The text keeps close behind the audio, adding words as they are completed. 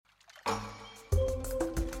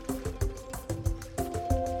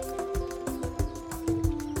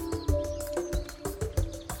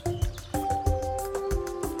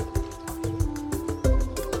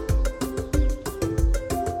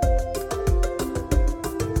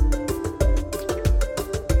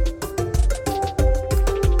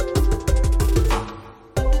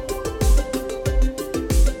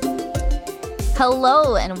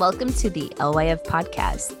Hello and welcome to the LYF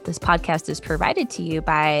podcast. This podcast is provided to you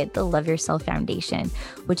by the Love Yourself Foundation,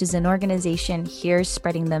 which is an organization here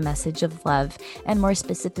spreading the message of love and more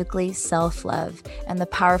specifically self-love and the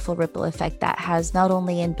powerful ripple effect that has not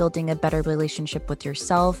only in building a better relationship with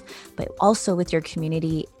yourself, but also with your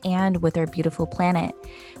community and with our beautiful planet.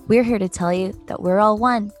 We're here to tell you that we're all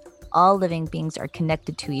one. All living beings are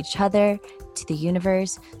connected to each other, to the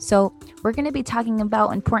universe. So we're going to be talking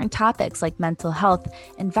about important topics like mental health,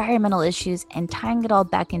 environmental issues, and tying it all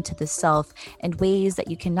back into the self in ways that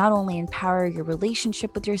you can not only empower your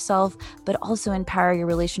relationship with yourself, but also empower your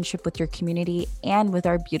relationship with your community and with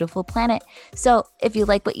our beautiful planet. So if you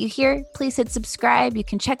like what you hear, please hit subscribe. You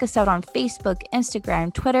can check us out on Facebook,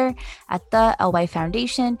 Instagram, Twitter at the LY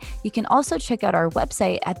Foundation. You can also check out our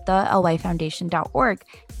website at thelyfoundation.org.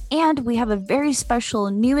 And we have a very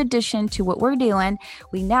special new addition to what we're doing.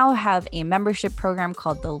 We now have a membership program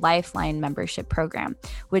called the Lifeline Membership Program,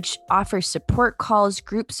 which offers support calls,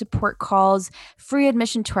 group support calls, free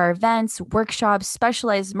admission to our events, workshops,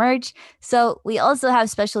 specialized merch. So we also have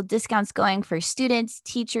special discounts going for students,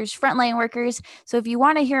 teachers, frontline workers. So if you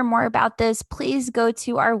want to hear more about this, please go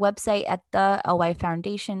to our website at the LY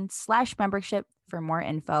Foundation/membership for more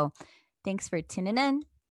info. Thanks for tuning in.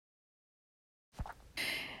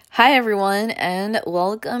 Hi, everyone, and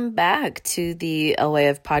welcome back to the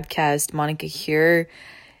LYF podcast. Monica here.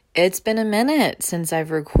 It's been a minute since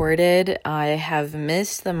I've recorded. I have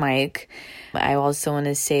missed the mic. I also want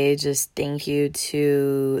to say just thank you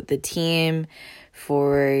to the team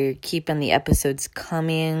for keeping the episodes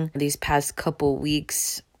coming. These past couple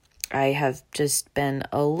weeks, I have just been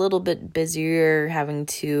a little bit busier, having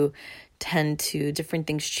to tend to different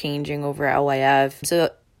things changing over at LYF. So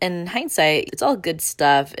in hindsight, it's all good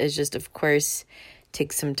stuff. It's just, of course,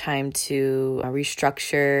 takes some time to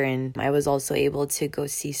restructure. And I was also able to go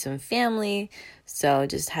see some family. So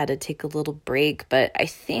just had to take a little break. But I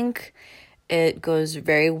think it goes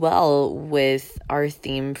very well with our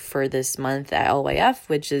theme for this month at LYF,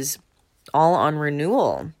 which is all on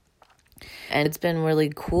renewal. And it's been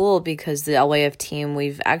really cool because the LYF team,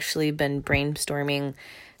 we've actually been brainstorming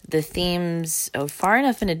the themes far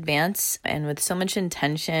enough in advance and with so much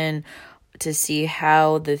intention to see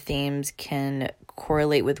how the themes can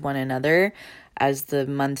correlate with one another as the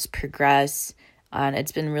months progress. And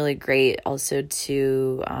it's been really great also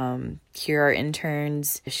to hear our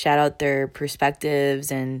interns shout out their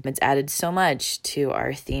perspectives, and it's added so much to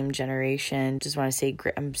our theme generation. Just want to say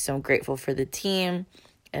I'm so grateful for the team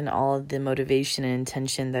and all of the motivation and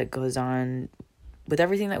intention that goes on with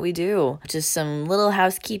everything that we do. Just some little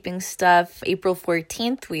housekeeping stuff. April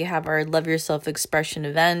 14th, we have our Love Yourself Expression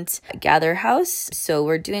event at Gather House. So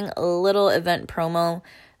we're doing a little event promo,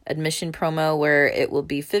 admission promo, where it will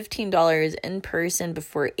be $15 in person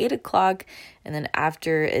before 8 o'clock. And then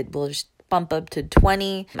after, it will just bump up to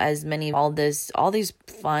 $20, as many all these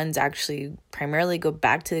funds actually primarily go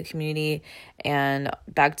back to the community and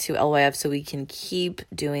back to LYF so we can keep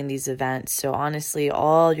doing these events. So honestly,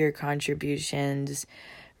 all your contributions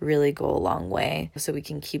really go a long way so we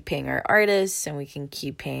can keep paying our artists and we can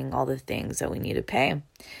keep paying all the things that we need to pay.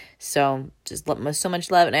 So just so much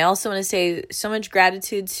love. And I also want to say so much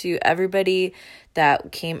gratitude to everybody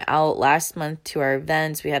that came out last month to our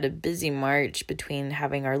events. We had a busy March between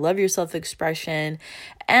having our Love Yourself expression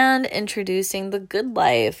and introducing The Good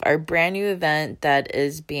Life, our brand new event that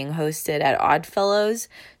is being hosted at Oddfellows.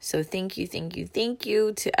 So thank you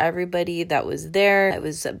to everybody that was there. It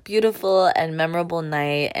was a beautiful and memorable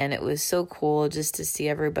night, and it was so cool just to see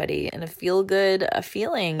everybody in a feel-good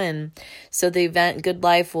feeling. And so the event Good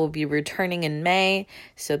Life will be returning in May,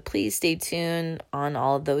 so please stay tuned on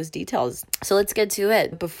all of those details. So let's get to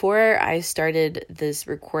it. Before I started this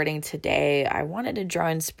recording today, I wanted to draw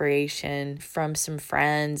inspiration from some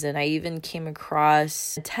friends, and I even came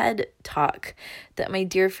across a TED Talk that my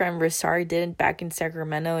dear friend Rasar did back in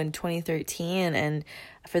Sacramento in 2013. And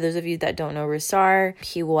for those of you that don't know Rasar,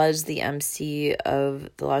 he was the MC of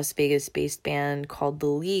the Las Vegas-based band called The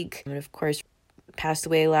League, and of course passed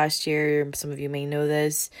away last year. Some of you may know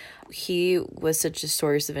this. He was such a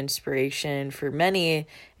source of inspiration for many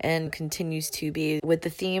and continues to be. With the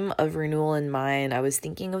theme of renewal in mind, I was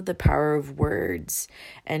thinking of the power of words,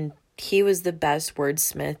 and he was the best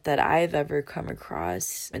wordsmith that I've ever come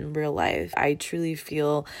across in real life. I truly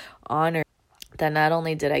feel honored that not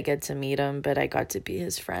only did I get to meet him, but I got to be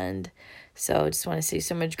his friend. So I just want to say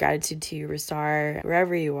so much gratitude to you, Rasar,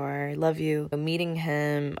 wherever you are. I love you. Meeting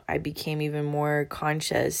him, I became even more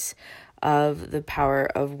conscious of the power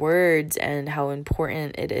of words and how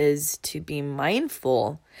important it is to be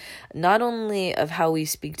mindful, not only of how we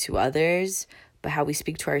speak to others, but how we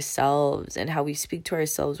speak to ourselves, and how we speak to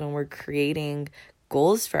ourselves when we're creating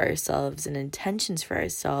goals for ourselves and intentions for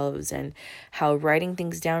ourselves, and how writing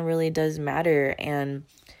things down really does matter. And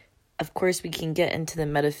of course, we can get into the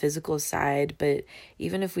metaphysical side, but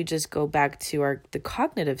even if we just go back to the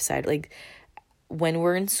cognitive side, like when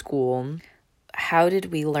we're in school, how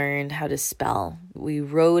did we learn how to spell? We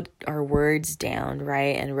wrote our words down,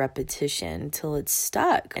 right? And repetition until it's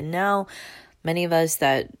stuck. And now many of us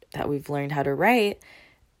that we've learned how to write,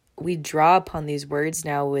 we draw upon these words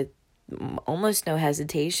now with almost no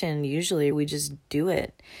hesitation. Usually we just do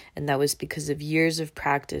it. And that was because of years of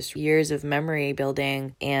practice, years of memory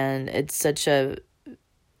building. And it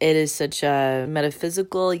is such a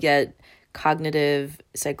metaphysical yet cognitive,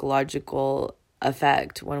 psychological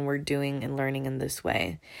effect when we're doing and learning in this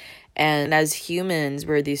way. And as humans,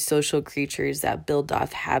 we're these social creatures that build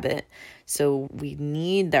off habit. So we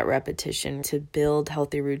need that repetition to build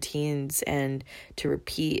healthy routines and to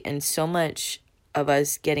repeat. And so much of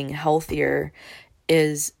us getting healthier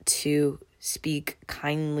is to speak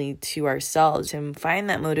kindly to ourselves and find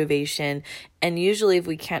that motivation. And usually if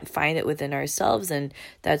we can't find it within ourselves, then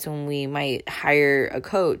that's when we might hire a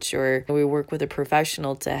coach or we work with a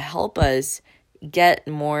professional to help us get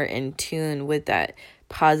more in tune with that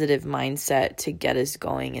positive mindset to get us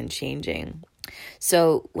going and changing.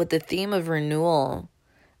 So with the theme of renewal,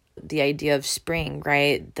 the idea of spring,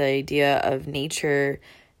 right? The idea of nature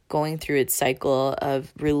going through its cycle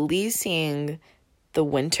of releasing the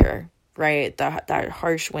winter, right? That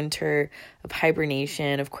harsh winter of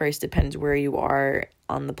hibernation, of course, depends where you are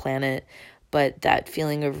on the planet, but that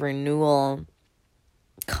feeling of renewal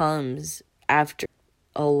comes after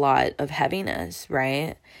a lot of heaviness,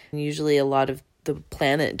 right? And usually a lot of the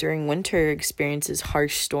planet during winter experiences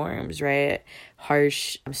harsh storms, right?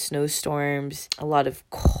 Harsh snowstorms, a lot of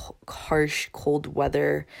harsh cold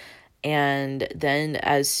weather. And then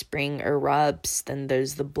as spring erupts, then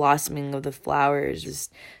there's the blossoming of the flowers.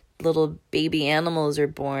 Just little baby animals are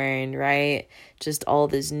born, right? Just all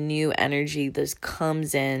this new energy this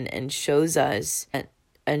comes in and shows us that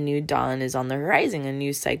a new dawn is on the horizon. A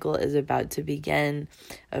new cycle is about to begin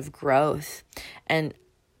of growth. And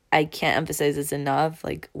I can't emphasize this enough.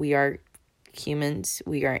 Like, we are humans,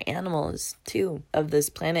 we are animals too of this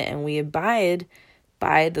planet, and we abide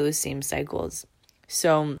by those same cycles.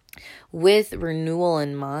 So with renewal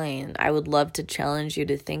in mind, I would love to challenge you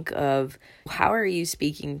to think of, how are you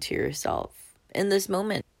speaking to yourself in this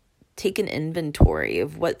moment? Take an inventory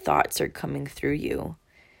of what thoughts are coming through you.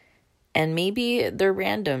 And maybe they're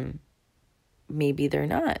random. Maybe they're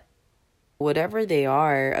not. Whatever they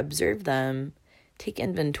are, observe them. Take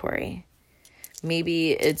inventory.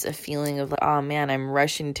 Maybe it's a feeling of like, oh man, I'm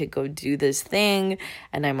rushing to go do this thing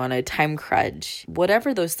and I'm on a time crunch.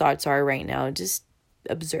 Whatever those thoughts are right now, just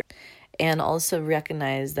observe. And also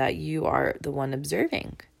recognize that you are the one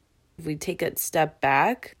observing. If we take a step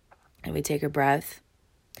back and we take a breath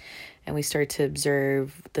and we start to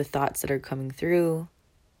observe the thoughts that are coming through,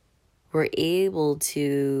 we're able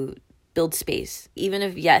to build space. Even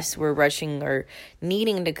if, yes, we're rushing or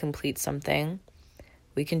needing to complete something,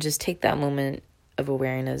 we can just take that moment of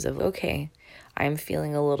awareness of, okay, I'm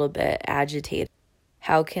feeling a little bit agitated.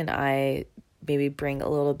 How can I maybe bring a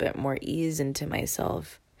little bit more ease into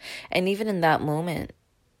myself? And even in that moment,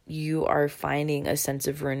 you are finding a sense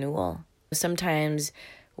of renewal. Sometimes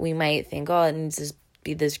we might think, oh, it needs to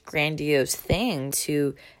be this grandiose thing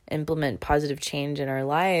to implement positive change in our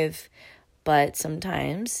life. But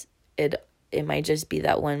sometimes it might just be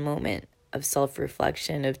that one moment of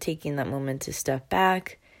self-reflection, of taking that moment to step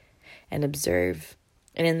back and observe.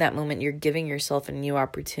 And in that moment, you're giving yourself a new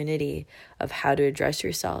opportunity of how to address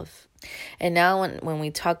yourself. And now when we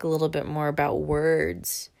talk a little bit more about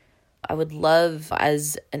words, I would love,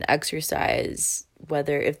 as an exercise,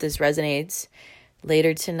 whether if this resonates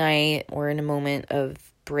later tonight or in a moment of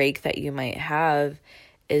break that you might have,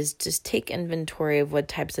 is just take inventory of what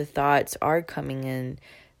types of thoughts are coming in.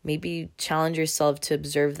 Maybe challenge yourself to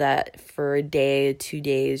observe that for a day, 2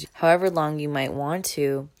 days, however long you might want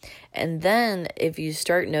to. And then if you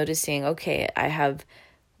start noticing, okay, I have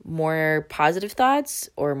more positive thoughts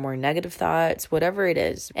or more negative thoughts, whatever it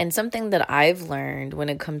is. And something that I've learned when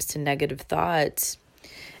it comes to negative thoughts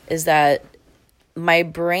is that our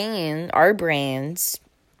brains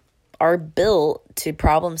are built to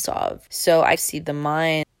problem solve. So I see the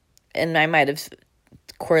mind, and I might have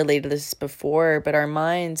correlated this before, but our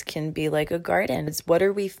minds can be like a garden. It's what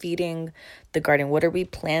are we feeding the garden? What are we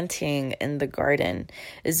planting in the garden?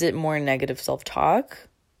 Is it more negative self-talk?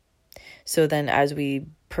 So then as we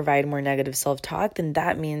provide more negative self-talk, then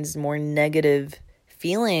that means more negative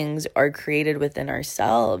feelings are created within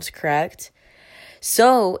ourselves, correct?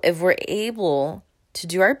 So if we're able to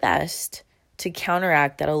do our best to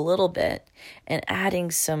counteract that a little bit and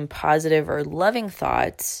adding some positive or loving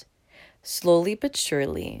thoughts, slowly but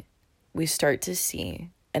surely, we start to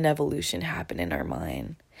see an evolution happen in our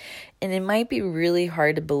mind. And it might be really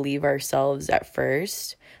hard to believe ourselves at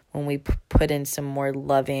first when we put in some more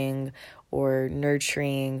loving or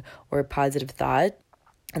nurturing or positive thought,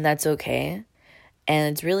 and that's okay.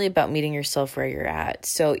 And it's really about meeting yourself where you're at.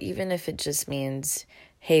 So even if it just means,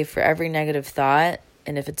 hey, for every negative thought,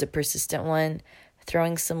 and if it's a persistent one,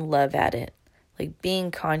 throwing some love at it, like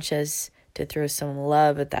being conscious to throw some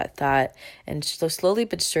love at that thought. And so slowly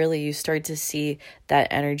but surely, you start to see that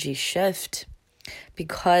energy shift,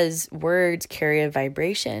 because words carry a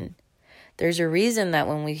vibration. There's a reason that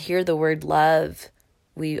when we hear the word love,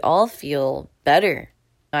 we all feel better.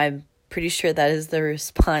 I'm pretty sure that is the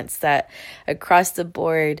response, that across the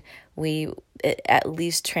board, it at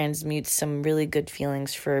least transmutes some really good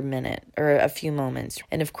feelings for a minute or a few moments.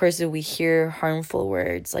 And of course, if we hear harmful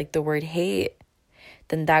words like the word hate,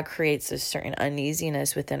 then that creates a certain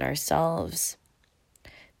uneasiness within ourselves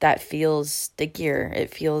that feels stickier.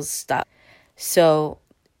 It feels stuck. So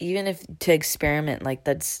even if to experiment, like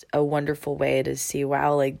that's a wonderful way to see,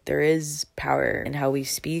 wow, like there is power in how we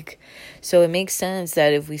speak. So it makes sense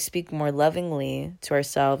that if we speak more lovingly to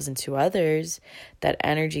ourselves and to others, that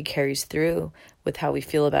energy carries through with how we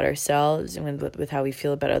feel about ourselves and with how we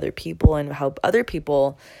feel about other people and how other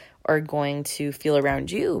people are going to feel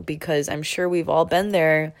around you. Because I'm sure we've all been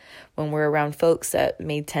there when we're around folks that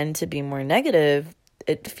may tend to be more negative.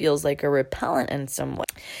 It feels like a repellent in some way.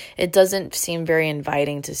 It doesn't seem very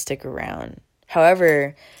inviting to stick around.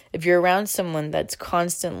 However, if you're around someone that's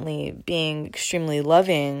constantly being extremely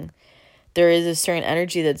loving, there is a certain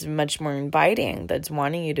energy that's much more inviting, that's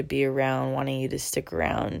wanting you to be around, wanting you to stick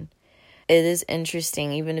around. It is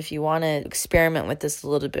interesting, even if you want to experiment with this a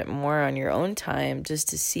little bit more on your own time, just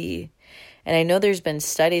to see. And I know there's been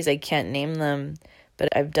studies, I can't name them, but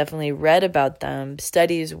I've definitely read about them,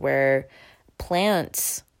 studies where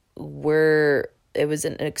plants it was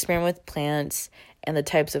an experiment with plants and the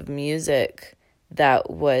types of music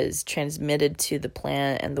that was transmitted to the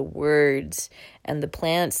plant and the words, and the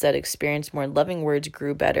plants that experienced more loving words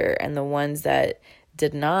grew better, and the ones that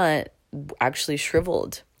did not actually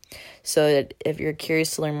shriveled. So if you're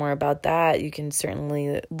curious to learn more about that, you can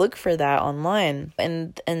certainly look for that online.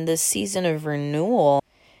 And in this season of renewal,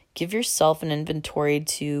 give yourself an inventory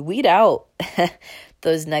to weed out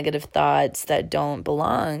those negative thoughts that don't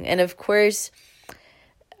belong. And of course,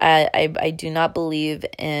 I do not believe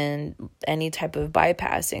in any type of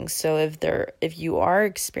bypassing. So if you are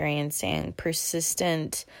experiencing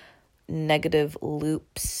persistent negative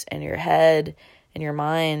loops in your head and your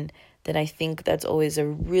mind, then I think that's always a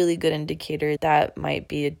really good indicator that might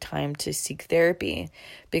be a time to seek therapy.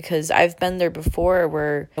 Because I've been there before,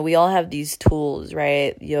 where we all have these tools,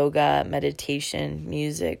 right? Yoga, meditation,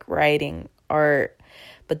 music, writing, art.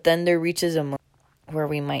 But then there reaches a moment where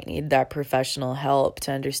we might need that professional help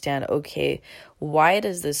to understand, okay, why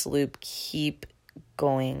does this loop keep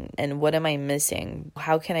going? And what am I missing?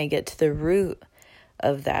 How can I get to the root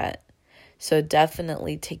of that? So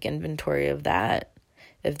definitely take inventory of that.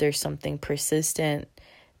 If there's something persistent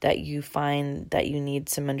that you find that you need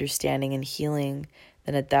some understanding and healing,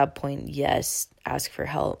 then at that point, yes, ask for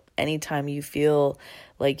help. Anytime you feel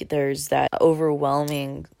like there's that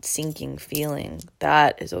overwhelming, sinking feeling,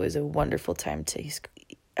 that is always a wonderful time to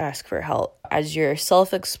ask for help. As you're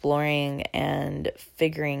self-exploring and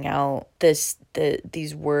figuring out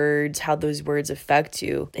these words, how those words affect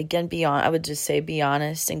you, again, I would just say be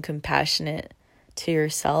honest and compassionate to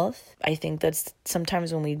yourself. I think that's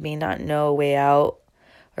sometimes when we may not know a way out,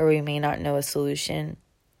 or we may not know a solution,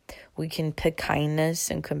 we can pick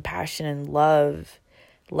kindness and compassion and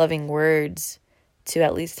loving words to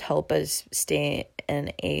at least help us stay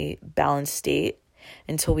in a balanced state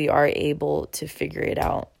until we are able to figure it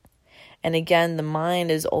out. And again, the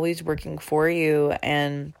mind is always working for you,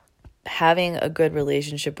 and having a good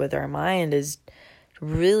relationship with our mind is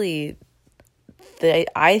really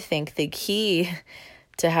I think the key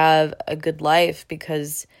to have a good life,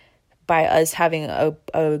 because by us having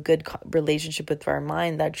a good relationship with our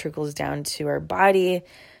mind, that trickles down to our body,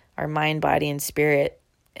 our mind, body, and spirit,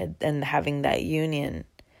 and having that union.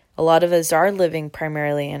 A lot of us are living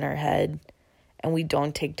primarily in our head, and we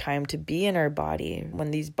don't take time to be in our body.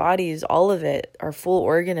 When these bodies, all of it, our full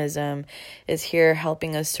organism is here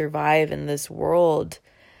helping us survive in this world,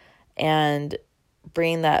 and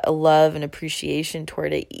bring that love and appreciation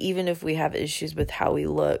toward it, even if we have issues with how we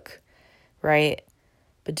look, right?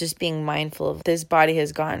 But just being mindful of, this body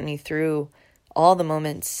has gotten me through all the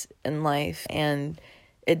moments in life, and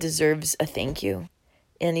it deserves a thank you.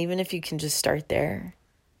 And even if you can just start there,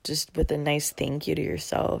 just with a nice thank you to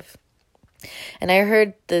yourself. And I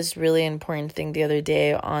heard this really important thing the other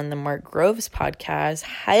day on the Mark Groves podcast.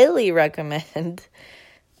 Highly recommend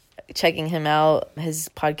checking him out. His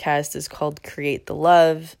podcast is called Create the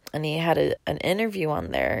Love, and he had an interview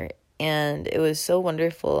on there, and it was so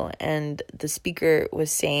wonderful. And the speaker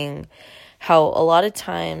was saying how a lot of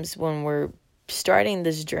times when we're starting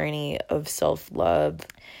this journey of self-love,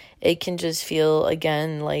 it can just feel,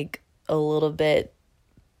 again, like a little bit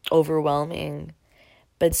overwhelming.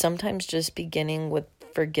 But sometimes just beginning with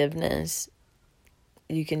forgiveness,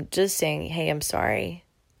 you can just saying, hey, I'm sorry,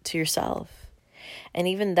 to yourself. And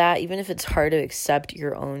even that, even if it's hard to accept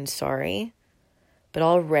your own sorry, but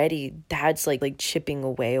already that's like chipping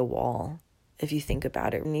away a wall, if you think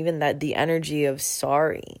about it. And even that, the energy of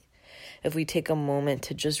sorry, if we take a moment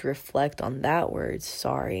to just reflect on that word,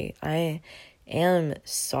 sorry, I am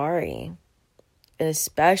sorry. And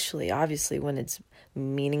especially, obviously, when it's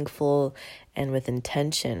meaningful and with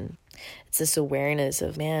intention, it's this awareness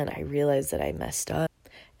of, man, I realize that I messed up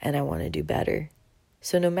and I want to do better.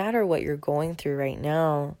 So no matter what you're going through right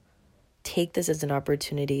now, take this as an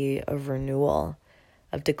opportunity of renewal,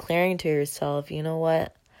 of declaring to yourself, you know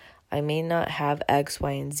what? I may not have X,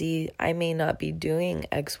 Y, and Z. I may not be doing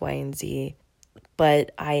X, Y, and Z,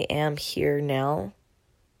 but I am here now.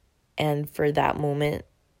 And for that moment,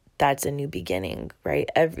 that's a new beginning, right?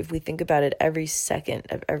 If we think about it, every second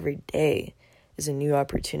of every day is a new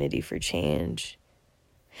opportunity for change.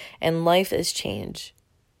 And life is change,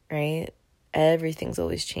 right? Everything's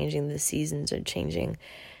always changing. The seasons are changing.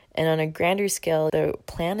 And on a grander scale, the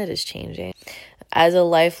planet is changing. As a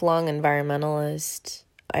lifelong environmentalist,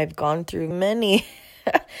 I've gone through many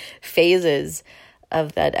phases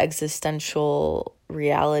of that existential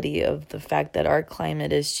reality of the fact that our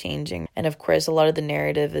climate is changing. And of course, a lot of the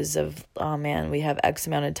narrative is of, oh man, we have X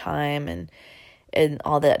amount of time and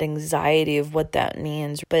all that anxiety of what that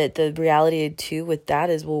means. But the reality too with that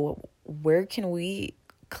is, well, where can we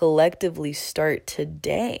collectively start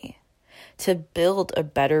today to build a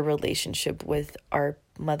better relationship with our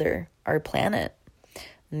mother, our planet?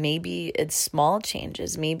 Maybe it's small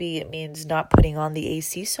changes. Maybe it means not putting on the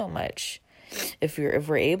AC so much. If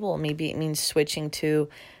we're able, maybe it means switching to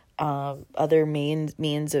other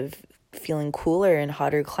means of feeling cooler in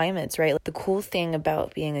hotter climates, right? The cool thing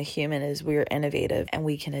about being a human is we're innovative and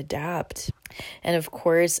we can adapt. And of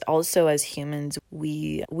course, also as humans,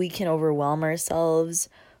 we can overwhelm ourselves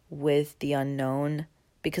with the unknown,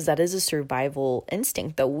 because that is a survival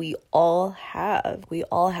instinct that we all have. We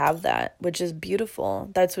all have that, which is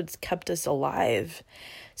beautiful. That's what's kept us alive.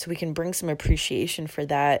 So we can bring some appreciation for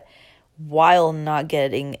that while not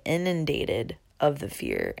getting inundated of the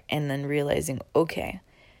fear, and then realizing, okay,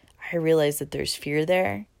 I realize that there's fear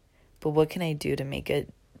there, but what can I do to make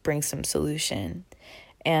it bring some solution?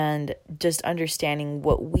 And just understanding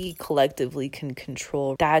what we collectively can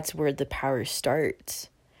control, that's where the power starts.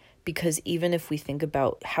 Because even if we think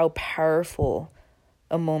about how powerful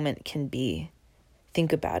a moment can be,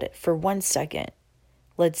 think about it for 1 second.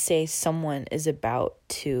 Let's say someone is about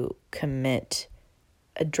to commit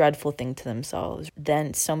a dreadful thing to themselves.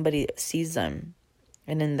 Then somebody sees them,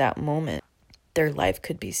 and in that moment, their life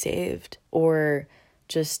could be saved. Or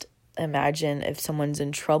just imagine if someone's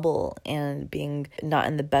in trouble and being not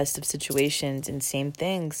in the best of situations, and same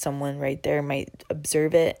thing, someone right there might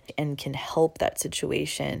observe it and can help that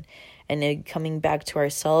situation. And then coming back to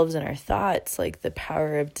ourselves and our thoughts, like the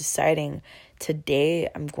power of deciding, today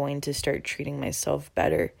I'm going to start treating myself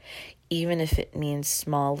better, even if it means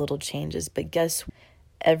small little changes. But guess what?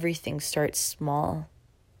 Everything starts small.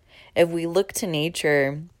 If we look to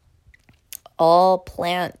nature, all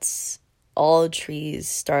plants, all trees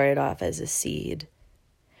started off as a seed.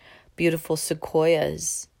 Beautiful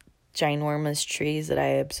sequoias, ginormous trees that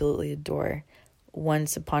I absolutely adore,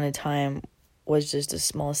 once upon a time was just a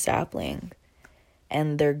small sapling.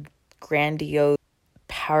 And their grandiose,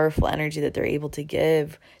 powerful energy that they're able to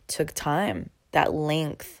give took time. That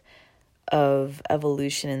length of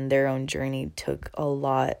evolution in their own journey took a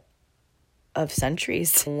lot of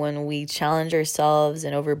centuries. When we challenge ourselves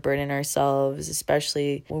and overburden ourselves,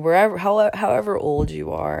 especially however old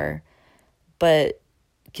you are, but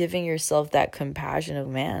giving yourself that compassion of,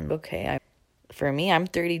 man, okay, for me, I'm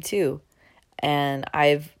 32, and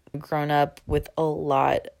I've grown up with a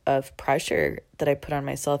lot of pressure that I put on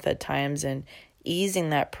myself at times, and easing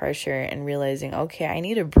that pressure and realizing, okay, I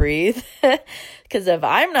need to breathe, because if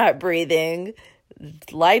I'm not breathing,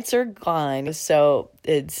 lights are gone. So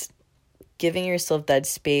it's giving yourself that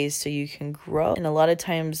space so you can grow. And a lot of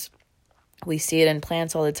times We see it in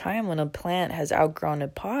plants all the time. When a plant has outgrown a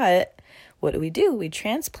pot, what do? We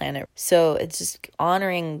transplant it. So it's just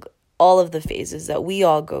honoring all of the phases that we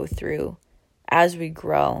all go through as we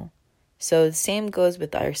grow. So the same goes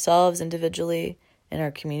with ourselves individually, in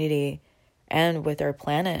our community, and with our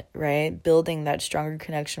planet, right? Building that stronger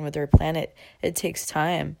connection with our planet, it takes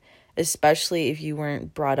time, especially if you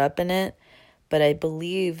weren't brought up in it. But I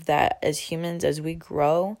believe that as humans, as we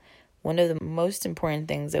grow, one of the most important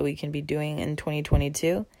things that we can be doing in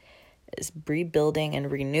 2022 is rebuilding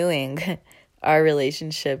and renewing our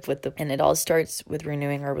relationship and it all starts with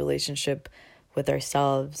renewing our relationship with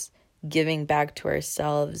ourselves, giving back to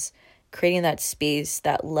ourselves, creating that space,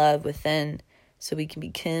 that love within, so we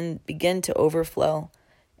can begin to overflow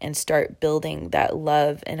and start building that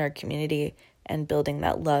love in our community and building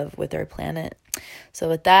that love with our planet. So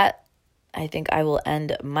with that, I think I will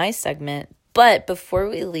end my segment. But before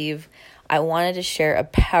we leave, I wanted to share a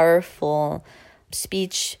powerful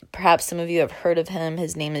speech. Perhaps some of you have heard of him.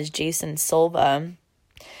 His name is Jason Silva,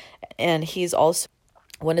 and he's also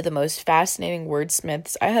one of the most fascinating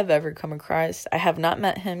wordsmiths I have ever come across. I have not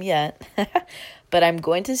met him yet, but I'm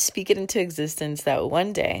going to speak it into existence that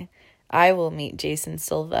one day I will meet Jason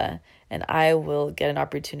Silva and I will get an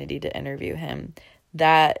opportunity to interview him.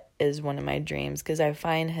 That is one of my dreams because I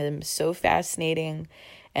find him so fascinating,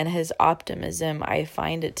 and his optimism, I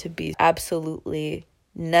find it to be absolutely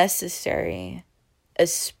necessary,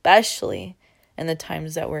 especially in the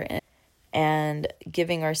times that we're in, and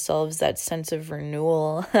giving ourselves that sense of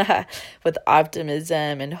renewal with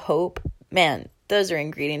optimism and hope. Man, those are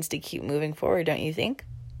ingredients to keep moving forward, don't you think?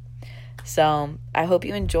 So I hope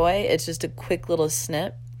you enjoy. It's just a quick little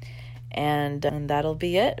snip, and that'll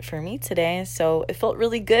be it for me today. So it felt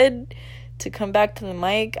really good to come back to the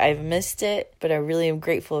mic. I've missed it, but I really am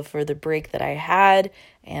grateful for the break that I had,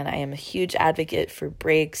 and I am a huge advocate for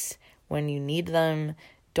breaks when you need them.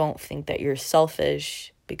 Don't think that you're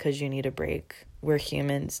selfish because you need a break. We're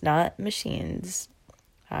humans, not machines.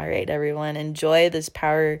 All right, everyone, enjoy this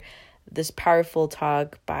powerful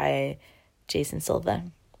talk by Jason Silva.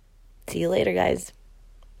 See you later, guys.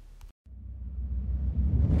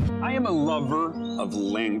 I am a lover of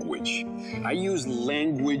language. I use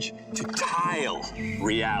language to tile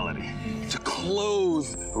reality, to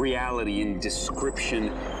clothe reality in description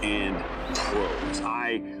and prose.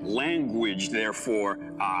 Language, therefore,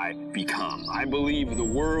 I become. I believe the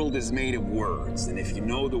world is made of words, and if you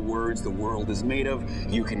know the words the world is made of,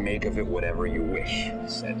 you can make of it whatever you wish,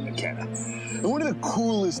 said McKenna. And one of the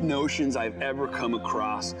coolest notions I've ever come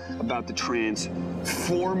across about the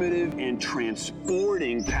transformative and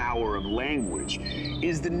transporting power of language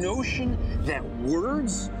is the notion that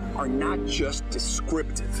words are not just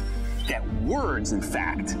descriptive, that words, in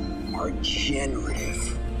fact, are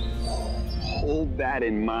generative. Hold that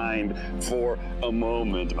in mind for a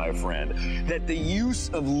moment, my friend. That the use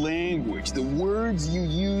of language, the words you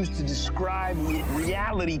use to describe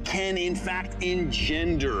reality, can in fact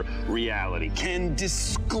engender reality, can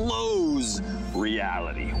disclose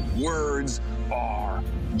reality. Words are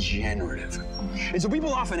generative. And so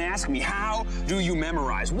people often ask me, how do you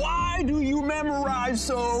memorize? Why do you memorize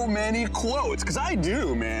so many quotes? Because I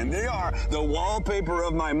do, man. They are the wallpaper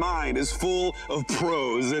of my mind is full of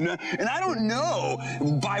prose. And I don't know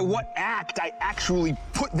by what act I actually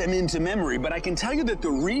put them into memory, but I can tell you that the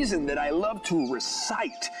reason that I love to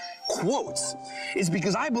recite quotes is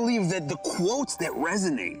because I believe that the quotes that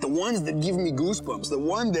resonate, the ones that give me goosebumps, the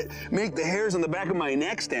ones that make the hairs on the back of my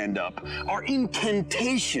neck stand up, are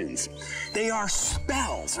incantations. They are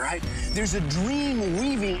spells, right? There's a dream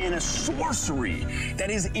weaving and a sorcery that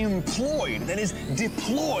is employed, that is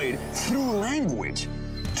deployed through language.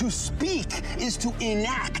 To speak is to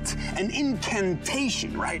enact an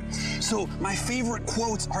incantation, right? So my favorite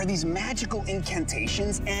quotes are these magical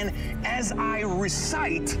incantations, and as I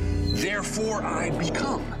recite, therefore I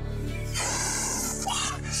become.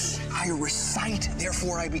 I recite,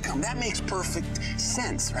 therefore I become. That makes perfect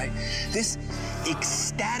sense, right? This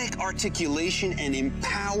ecstatic articulation and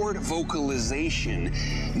empowered vocalization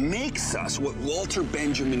makes us what Walter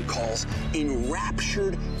Benjamin calls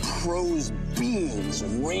enraptured prose beings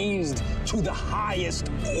raised to the highest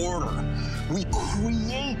order. We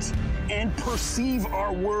create and perceive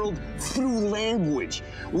our world through language.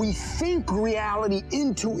 We think reality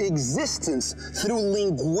into existence through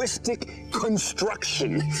linguistic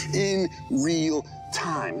construction in real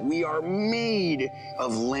time. We are made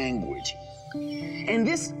of language. And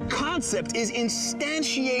this concept is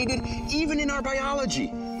instantiated even in our biology.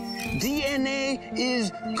 DNA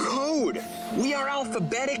is code. We are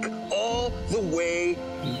alphabetic all the way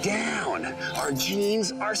down. Our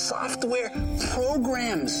genes are software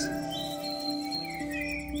programs.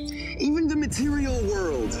 Even the material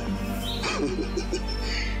world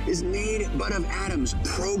is made but of atoms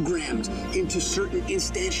programmed into certain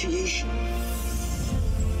instantiation.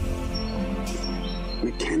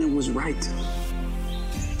 McKenna was right.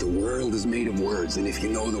 The world is made of words, and if you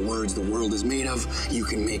know the words the world is made of, you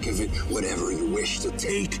can make of it whatever you wish. So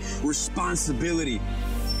take responsibility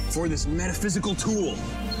for this metaphysical tool.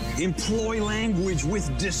 Employ language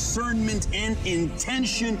with discernment and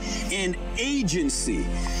intention and agency,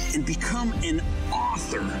 and become an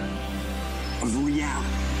author of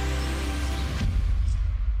reality.